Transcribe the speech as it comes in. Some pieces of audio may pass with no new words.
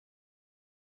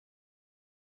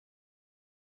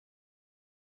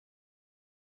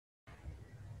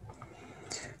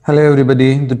Hello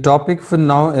everybody. The topic for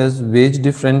now is wage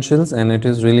differentials, and it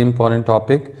is really important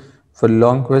topic for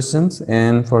long questions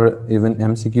and for even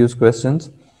MCQs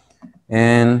questions.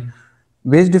 And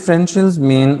wage differentials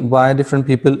mean why different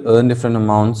people earn different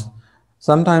amounts.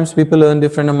 Sometimes people earn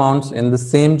different amounts in the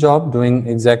same job, doing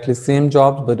exactly same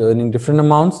jobs but earning different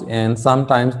amounts, and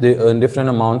sometimes they earn different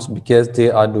amounts because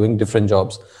they are doing different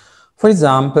jobs. For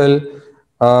example,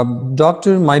 a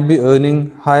doctor might be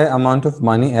earning high amount of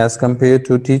money as compared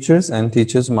to teachers, and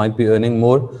teachers might be earning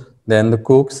more than the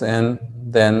cooks and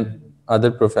then other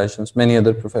professions, many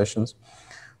other professions.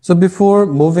 So before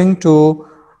moving to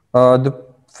the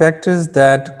factors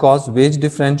that cause wage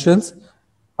differentials,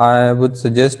 I would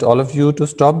suggest all of you to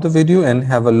stop the video and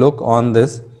have a look on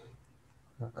this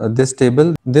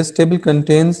table. This table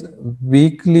contains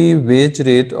weekly wage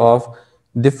rate of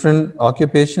different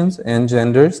occupations and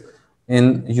genders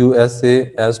in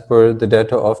USA as per the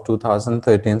data of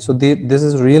 2013. So this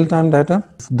is real-time data.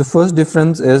 The first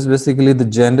difference is basically the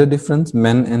gender difference,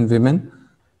 men and women.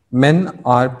 Men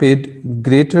are paid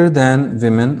greater than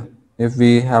women. If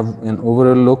we have an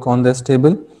overall look on this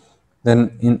table,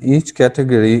 then in each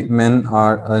category, men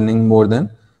are earning more than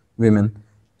women.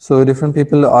 So different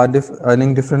people are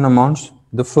earning different amounts.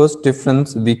 The first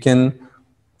difference we can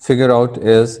figure out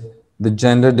is the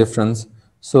gender difference.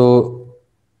 So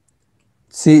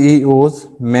CEOs,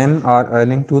 men are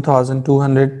earning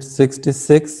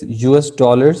 2,266 US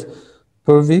dollars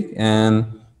per week, and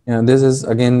this is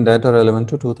again data relevant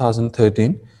to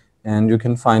 2013, and you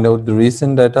can find out the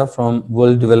recent data from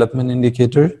World Development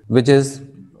Indicator, which is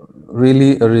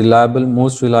really a reliable,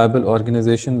 most reliable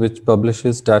organization which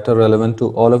publishes data relevant to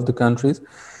all of the countries.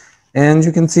 And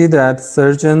you can see that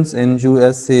surgeons in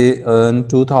USA earn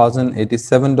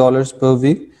 $2,087 per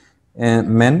week, and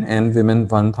men and women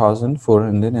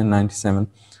 1,497.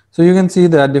 So you can see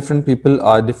that different people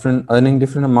are earning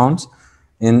different amounts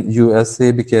in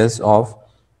USA because of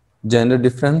gender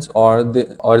difference or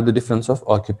the difference of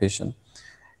occupation.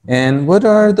 And what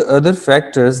are the other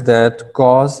factors that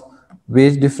cause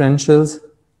wage differentials?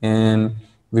 And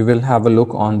we will have a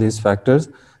look on these factors.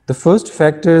 The first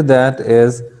factor that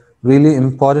is really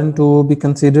important to be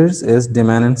considered is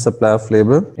demand and supply of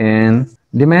labor. And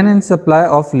demand and supply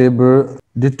of labor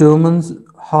determines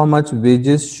how much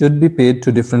wages should be paid to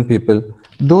different people.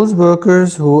 Those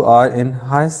workers who are in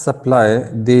high supply,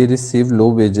 they receive low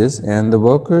wages, and the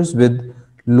workers with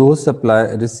low supply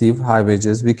receive high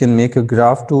wages. We can make a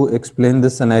graph to explain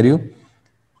this scenario,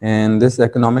 and this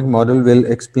economic model will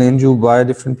explain you why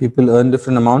different people earn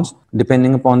different amounts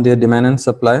depending upon their demand and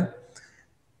supply.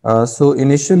 So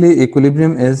initially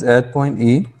equilibrium is at point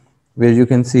E, where you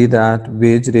can see that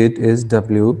wage rate is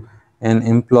W and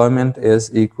employment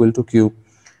is equal to Q.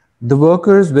 The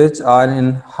workers which are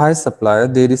in high supply,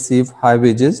 they receive high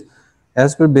wages.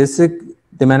 As per basic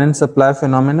demand and supply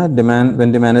phenomena,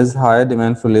 when demand is high,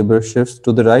 demand for labor shifts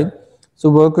to the right. So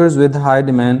workers with high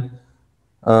demand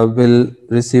will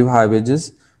receive high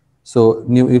wages. So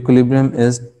new equilibrium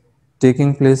is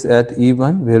taking place at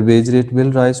E1, where wage rate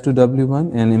will rise to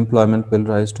W1 and employment will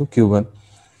rise to Q1.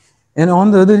 And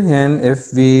on the other hand,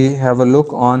 if we have a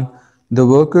look on the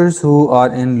workers who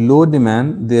are in low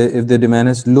demand, if the demand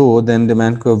is low, then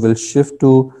demand curve will shift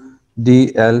to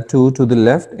DL2 to the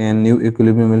left, and new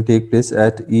equilibrium will take place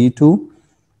at E2,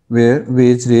 where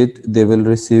wage rate they will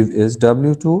receive is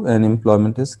W2 and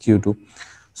employment is Q2.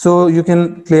 So you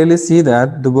can clearly see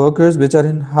that the workers which are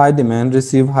in high demand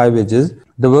receive high wages.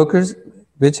 The workers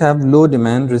which have low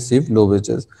demand receive low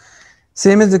wages.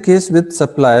 Same is the case with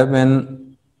supply. When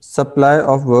supply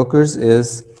of workers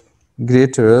is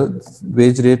greater,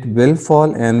 wage rate will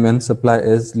fall, and when supply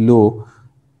is low,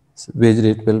 wage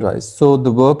rate will rise. So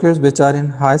the workers which are in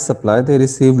high supply, they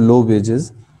receive low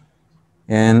wages,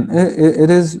 and it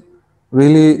is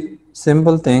really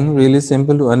simple thing, really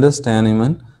simple to understand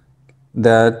even,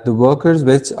 that the workers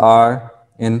which are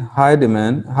in high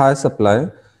demand, high supply,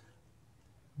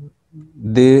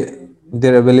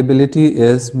 their availability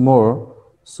is more,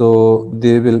 so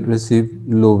they will receive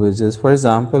low wages. For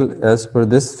example, as per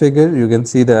this figure, you can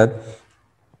see that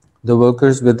the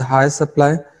workers with high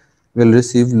supply will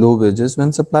receive low wages.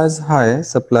 When supply is high,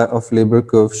 supply of labor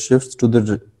curve shifts to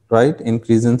the right,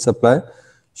 increase in supply,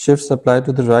 shifts supply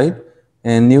to the right,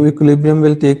 and new equilibrium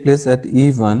will take place at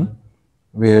E1,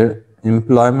 where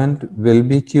employment will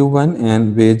be Q1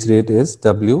 and wage rate is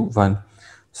W1.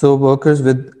 So workers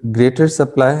with greater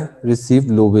supply receive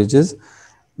low wages.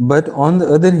 But on the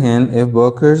other hand, if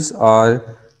workers are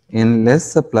in less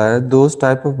supply, those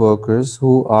type of workers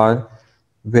who are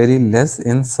very less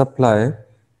in supply,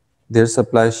 their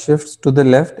supply shifts to the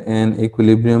left and their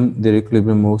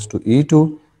equilibrium moves to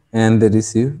E2, and they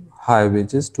receive high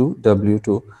wages to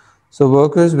W2. So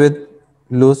workers with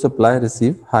low supply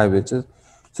receive high wages.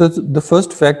 So the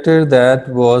first factor that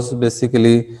was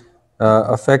basically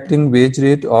affecting wage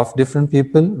rate of different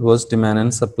people was demand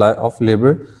and supply of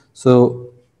labor. So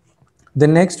the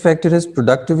next factor is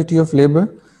productivity of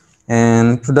labor,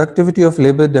 and productivity of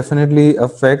labor definitely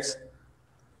affects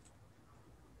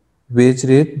wage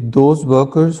rate. Those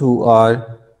workers who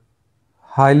are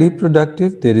highly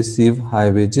productive, they receive high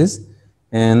wages,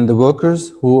 and the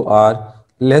workers who are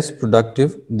less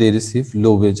productive, they receive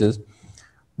low wages.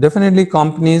 Definitely,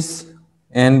 companies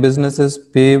and businesses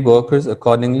pay workers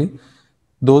accordingly.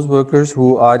 Those workers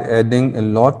who are adding a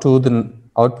lot to the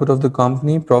output of the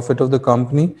company, profit of the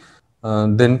company,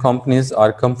 then companies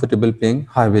are comfortable paying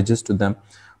high wages to them.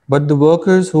 But the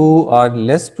workers who are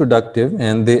less productive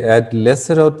and they add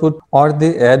lesser output or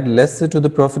they add lesser to the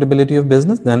profitability of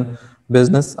business, then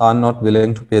business are not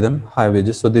willing to pay them high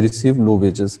wages, so they receive low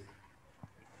wages.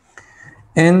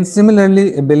 And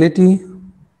similarly, ability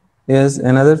is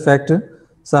another factor.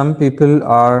 Some people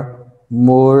are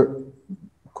more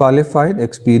qualified,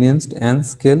 experienced, and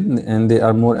skilled, and they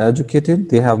are more educated.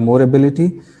 They have more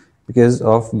ability because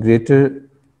of greater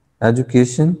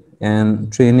education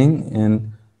and training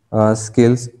and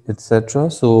skills, etc.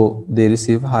 So they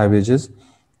receive high wages,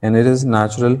 and it is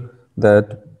natural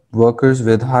that workers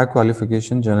with high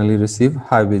qualification generally receive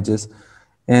high wages.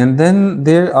 And then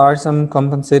there are some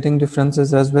compensating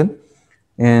differences as well.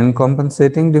 And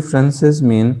compensating differences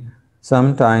mean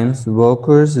sometimes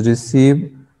workers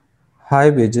receive high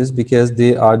wages because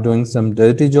they are doing some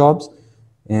dirty jobs,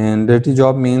 and dirty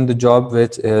job mean the job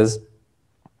which is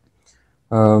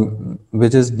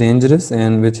dangerous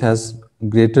and which has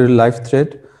greater life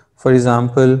threat. For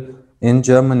example, in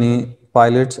Germany,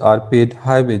 pilots are paid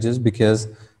high wages because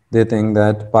they think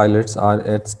that pilots are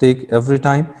at stake every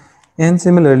time. And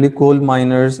similarly, coal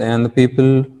miners and the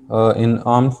people in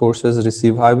armed forces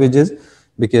receive high wages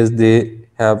because they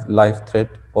have life threat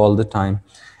all the time.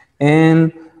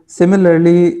 And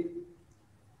similarly,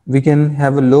 we can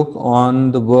have a look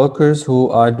on the workers who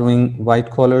are doing white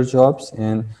collar jobs,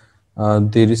 and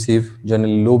they receive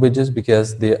generally low wages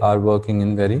because they are working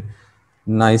in very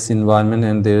nice environment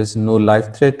and there is no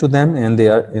life threat to them, and they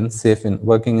are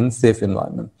working in safe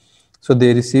environment, so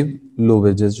they receive low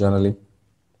wages generally.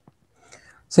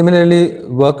 Similarly,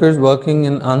 workers working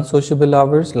in unsociable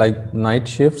hours like night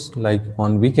shifts, like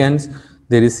on weekends,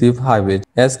 they receive high wage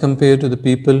as compared to the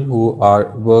people who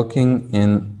are working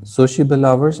in sociable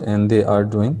hours and they are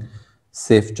doing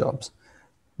safe jobs.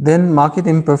 Then market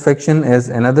imperfection is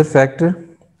another factor.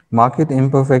 Market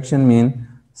imperfection means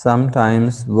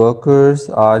sometimes workers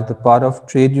are the part of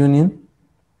trade union.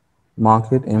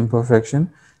 Market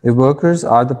imperfection. If workers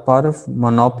are the part of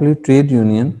monopoly trade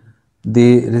union,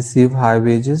 they receive high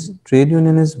wages. Trade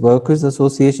union is workers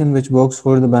association which works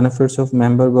for the benefits of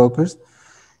member workers,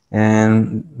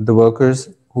 and the workers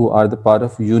who are the part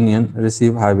of union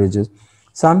receive high wages.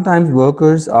 Sometimes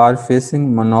workers are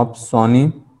facing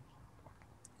monopsony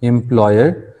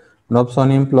employer.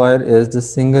 Monopsony employer is the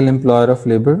single employer of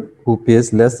labor who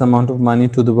pays less amount of money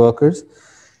to the workers,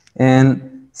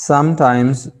 and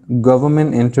sometimes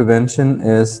government intervention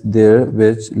is there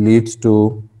which leads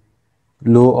to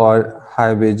low or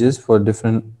high wages for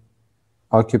different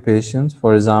occupations.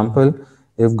 For example,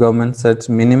 if government sets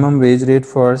minimum wage rate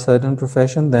for a certain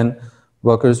profession, then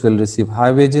workers will receive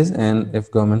high wages, and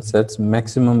if government sets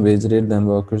maximum wage rate, then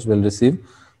workers will receive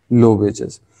low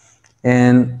wages.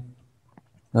 And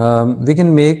we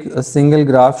can make a single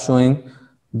graph showing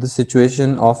the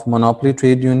situation of monopoly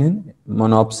trade union,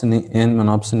 monopsony and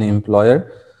monopsony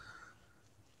employer.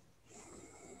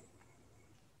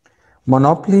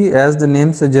 Monopoly, as the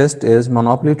name suggests, is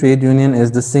monopoly trade union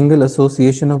is the single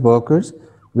association of workers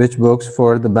which works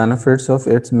for the benefits of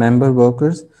its member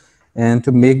workers. And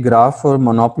to make graph for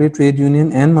monopoly trade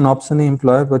union and monopsony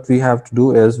employer, what we have to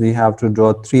do is we have to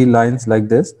draw three lines like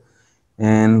this.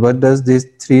 And what does these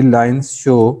three lines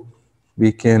show?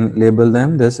 We can label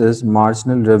them. This is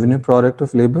marginal revenue product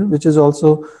of labor, which is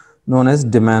also known as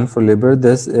demand for labor.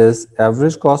 This is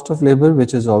average cost of labor,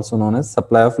 which is also known as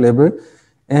supply of labor.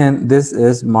 And this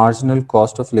is marginal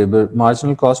cost of labor.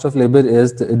 Marginal cost of labor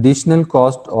is the additional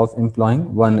cost of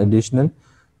employing one additional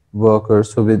worker.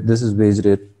 So this is wage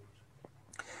rate.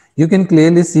 You can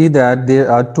clearly see that there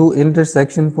are two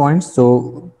intersection points.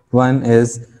 So one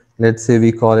is, let's say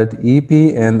we call it EP,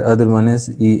 and the other one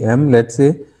is EM. Let's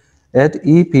say at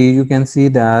EP, you can see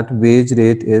that wage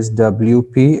rate is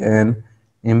WP and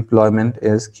employment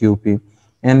is QP.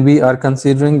 And we are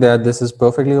considering that this is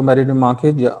perfectly competitive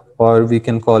market, or we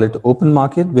can call it open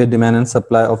market, where demand and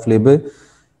supply of labor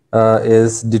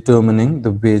is determining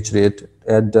the wage rate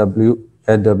at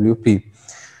WP.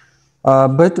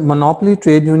 But monopoly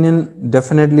trade union,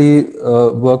 definitely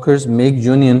workers make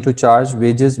union to charge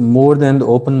wages more than the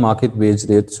open market wage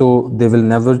rate. So they will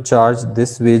never charge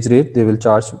this wage rate, they will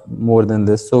charge more than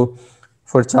this. So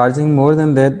for charging more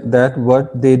than that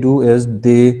what they do is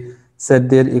they set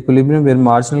their equilibrium where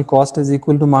marginal cost is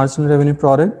equal to marginal revenue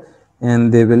product,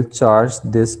 and they will charge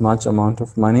this much amount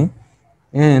of money,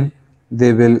 and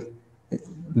they will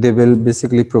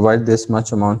basically provide this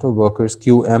much amount of workers,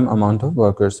 QM amount of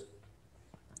workers.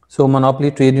 So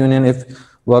monopoly trade union, if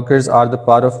workers are the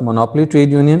part of monopoly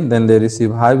trade union, then they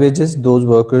receive high wages. Those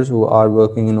workers who are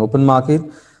working in open market,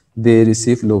 they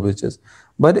receive low wages.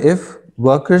 But if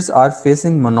workers are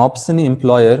facing monopsony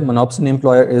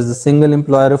employer is the single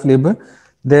employer of labor,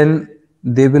 then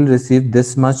they will receive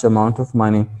this much amount of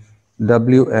money,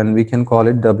 WN, we can call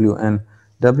it WN.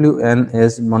 WN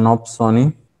is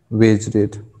monopsony wage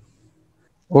rate.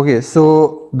 Okay,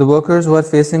 so the workers who are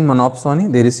facing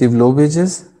monopsony, they receive low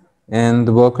wages, and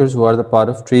the workers who are the part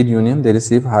of trade union, they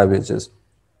receive high wages.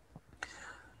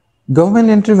 Government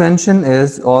intervention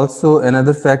is also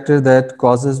another factor that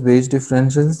causes wage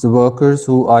differentials. The workers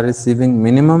who are receiving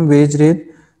minimum wage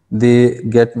rate, they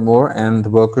get more, and the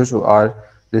workers who are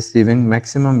receiving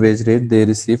maximum wage rate, they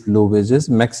receive low wages.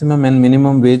 Maximum and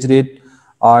minimum wage rate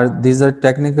these are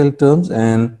technical terms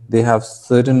and they have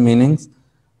certain meanings.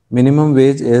 Minimum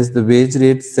wage is the wage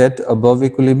rate set above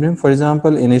equilibrium. For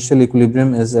example, initial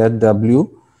equilibrium is at W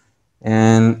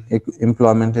and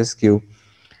employment is Q.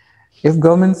 If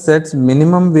government sets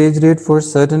minimum wage rate for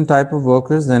certain type of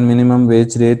workers, then minimum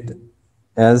wage rate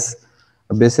as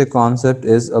a basic concept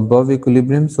is above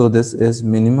equilibrium. So this is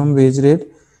minimum wage rate,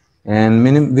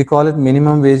 and we call it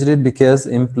minimum wage rate because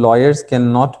employers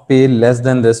cannot pay less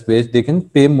than this wage. They can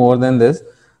pay more than this.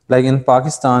 Like in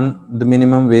Pakistan, the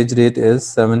minimum wage rate is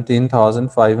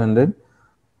 17,500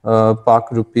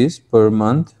 Pak rupees per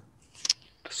month.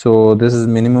 So this is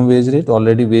minimum wage rate.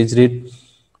 Already wage rate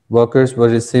workers were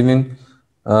receiving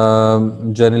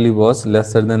generally was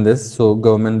lesser than this. So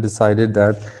government decided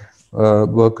that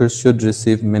workers should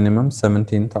receive minimum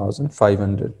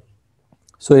 17,500.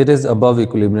 So it is above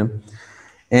equilibrium.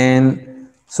 And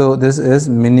so this is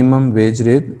minimum wage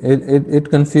rate. It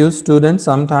confuses students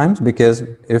sometimes because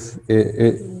if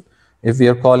we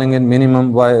are calling it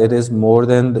minimum, why it is more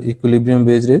than the equilibrium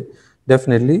wage rate?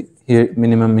 Definitely here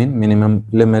minimum mean minimum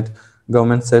limit.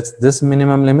 Government sets this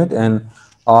minimum limit and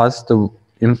asks the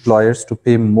employers to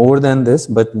pay more than this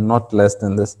but not less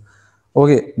than this.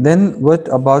 Okay, then what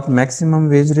about maximum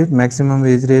wage rate? Maximum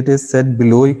wage rate is set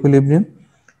below equilibrium.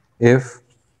 If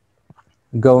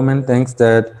government thinks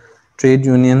that trade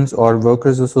unions or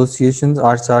workers associations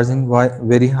are charging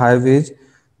very high wage,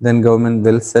 then government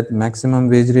will set maximum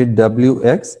wage rate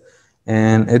WX,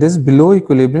 and it is below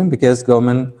equilibrium because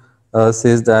government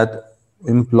says that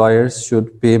employers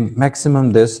should pay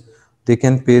maximum this. They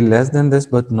can pay less than this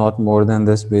but not more than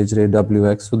this wage rate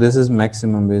WX. So this is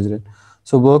maximum wage rate.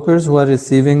 So workers who are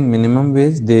receiving minimum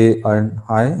wage, they earn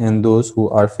high, and those who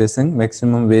are facing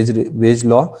maximum wage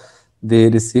law, they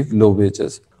receive low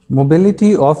wages.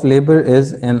 Mobility of labor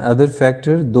is another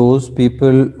factor. Those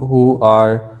people who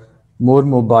are more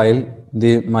mobile,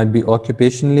 they might be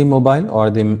occupationally mobile or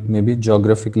they may be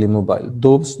geographically mobile.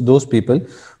 Those people,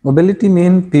 mobility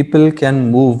means people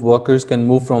can move, workers can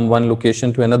move from one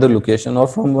location to another location or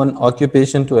from one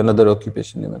occupation to another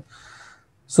occupation even.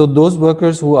 So those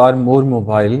workers who are more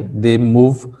mobile, they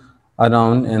move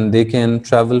around and they can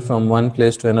travel from one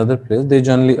place to another place. They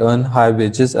generally earn high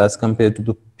wages as compared to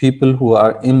the people who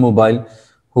are immobile,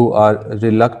 who are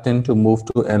reluctant to move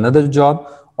to another job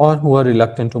or who are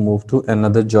reluctant to move to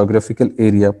another geographical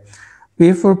area.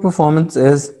 Pay for performance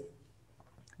is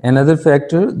another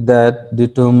factor that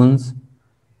determines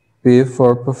pay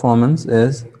for performance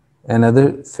is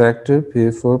another factor,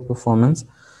 pay for performance.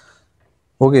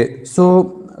 Okay,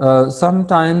 so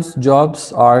sometimes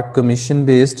jobs are commission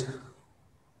based,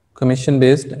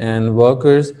 and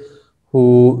workers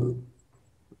who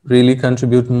really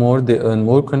contribute more, they earn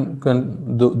more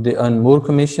they earn more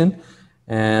commission,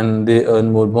 and they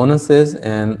earn more bonuses,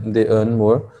 and they earn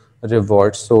more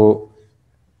rewards. So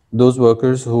those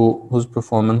workers whose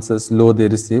performance is low, they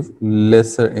receive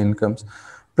lesser incomes.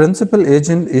 Principal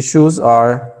agent issues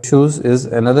is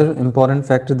another important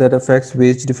factor that affects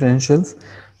wage differentials.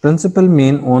 Principal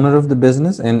mean owner of the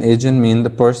business, and agent mean the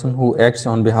person who acts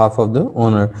on behalf of the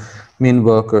owner, mean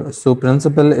worker. So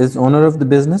principal is owner of the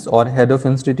business or head of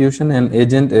institution, and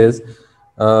agent is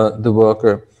the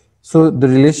worker. So the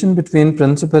relation between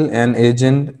principal and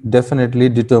agent definitely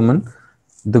determine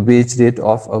the wage rate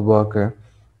of a worker.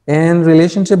 And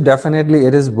relationship, definitely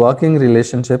it is working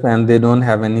relationship and they don't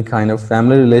have any kind of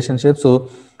family relationship. So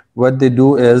what they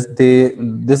do is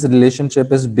this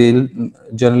relationship is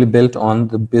generally built on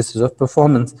the basis of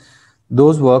performance.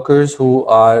 Those workers who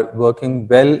are working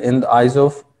well in the eyes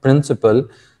of principal,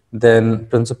 then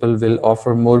principal will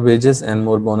offer more wages and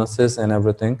more bonuses and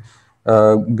everything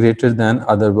greater than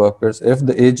other workers. If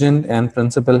the agent and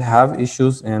principal have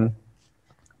issues and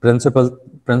principal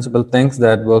principal thinks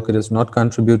that worker is not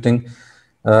contributing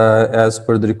as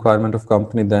per the requirement of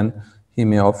company, then he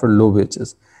may offer low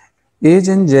wages. Age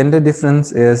and gender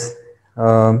difference is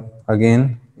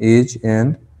again, age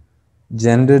and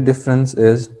gender difference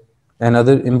is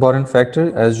another important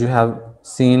factor. As you have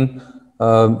seen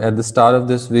at the start of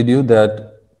this video,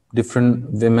 that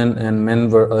different women and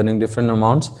men were earning different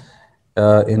amounts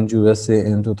in USA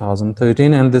in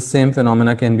 2013, and the same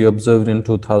phenomena can be observed in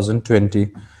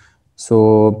 2020.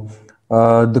 So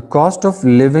the cost of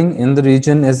living in the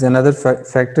region is another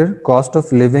factor. Cost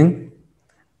of living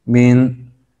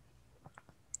mean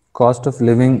cost of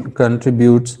living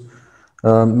contributes,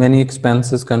 many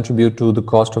expenses contribute to the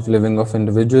cost of living of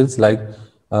individuals, like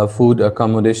food,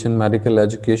 accommodation, medical,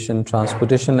 education,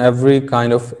 transportation, every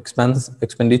kind of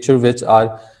expenditure which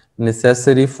are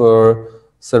necessary for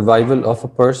survival of a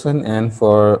person and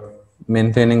for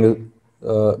maintaining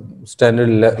a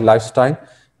standard lifestyle.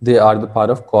 They are the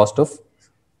part of cost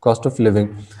of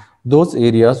living. Those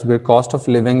areas where cost of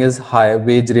living is high,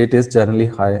 wage rate is generally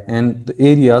high, and the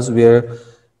areas where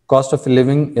cost of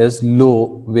living is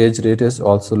low, wage rate is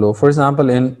also low. For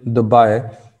example, in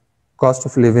Dubai, cost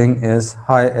of living is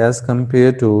high as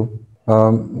compared to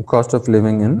cost of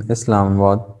living in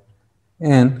Islamabad.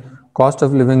 And cost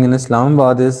of living in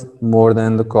Islamabad is more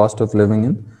than the cost of living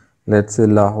in, let's say,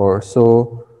 Lahore.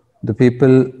 So the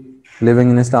people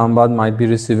living in Islamabad might be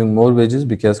receiving more wages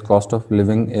because cost of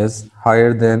living is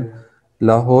higher than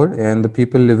Lahore, and the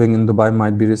people living in Dubai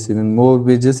might be receiving more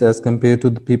wages as compared to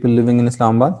the people living in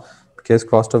Islamabad, because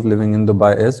cost of living in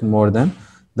Dubai is more than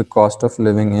the cost of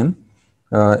living in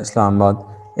Islamabad.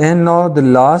 And now the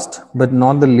last but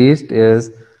not the least is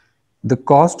the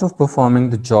cost of performing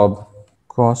the job.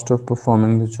 Cost of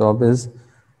performing the job is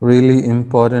really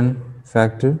important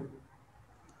factor.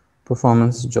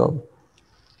 Performance job.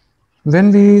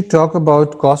 When we talk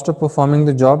about cost of performing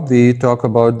the job, we talk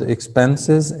about the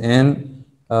expenses and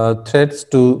threats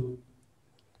to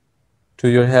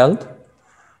your health,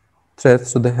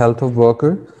 threats to the health of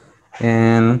worker.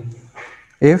 And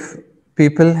if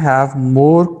people have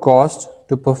more cost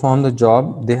to perform the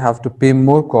job, they have to pay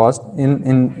more cost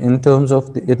in terms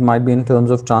of it might be in terms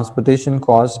of transportation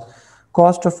cost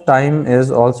of time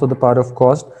is also the part of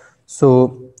cost.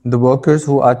 So the workers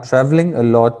who are traveling a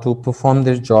lot to perform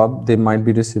their job, they might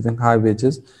be receiving high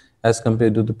wages as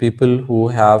compared to the people who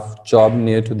have job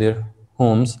near to their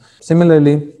homes.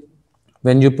 Similarly,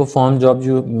 when you perform jobs,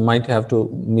 you might have to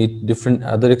meet different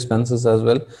other expenses as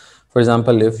well. For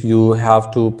example, if you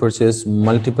have to purchase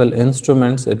multiple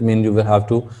instruments, it means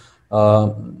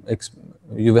uh,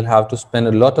 you will have to spend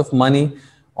a lot of money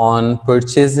on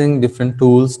purchasing different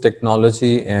tools,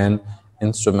 technology, and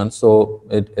instruments. So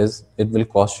it will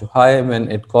cost you high. When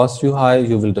it costs you high,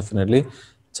 you will definitely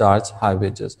charge high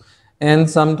wages. And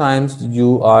sometimes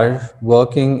you are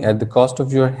working at the cost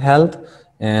of your health,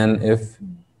 and if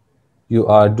you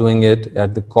are doing it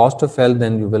at the cost of health,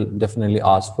 then you will definitely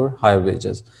ask for higher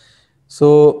wages.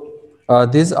 So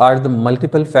these are the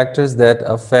multiple factors that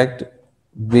affect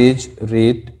wage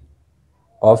rate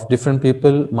of different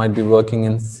people, might be working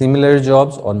in similar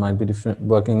jobs or might be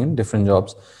working in different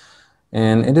jobs.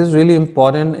 And it is really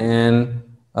important and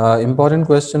important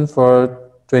question for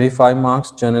 25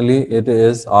 marks. Generally, it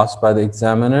is asked by the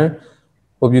examiner.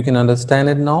 Hope you can understand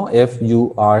it now. If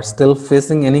you are still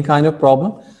facing any kind of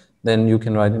problem, then you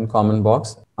can write in comment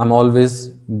box. I'm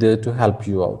always there to help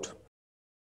you out.